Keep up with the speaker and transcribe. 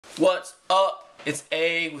What's up? It's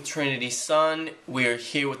A with Trinity Son. We are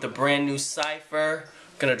here with the brand new Cypher.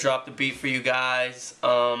 Gonna drop the beat for you guys.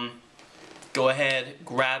 Go ahead,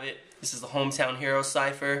 grab it. This is the Hometown Hero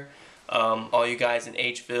Cypher. All you guys in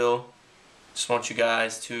Hville, just want you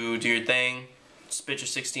guys to do your thing. Spit your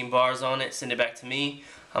 16 bars on it, send it back to me.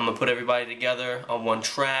 I'm gonna put everybody together on one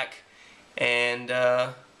track, and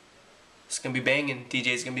it's gonna be banging.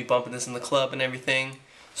 DJ's gonna be bumping this in the club and everything.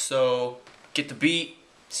 So get the beat,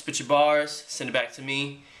 spit your bars, send it back to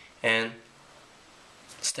me, and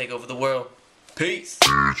let's take over the world. Peace.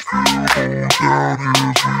 Trinity, Son,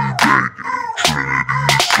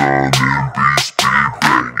 and Beast People.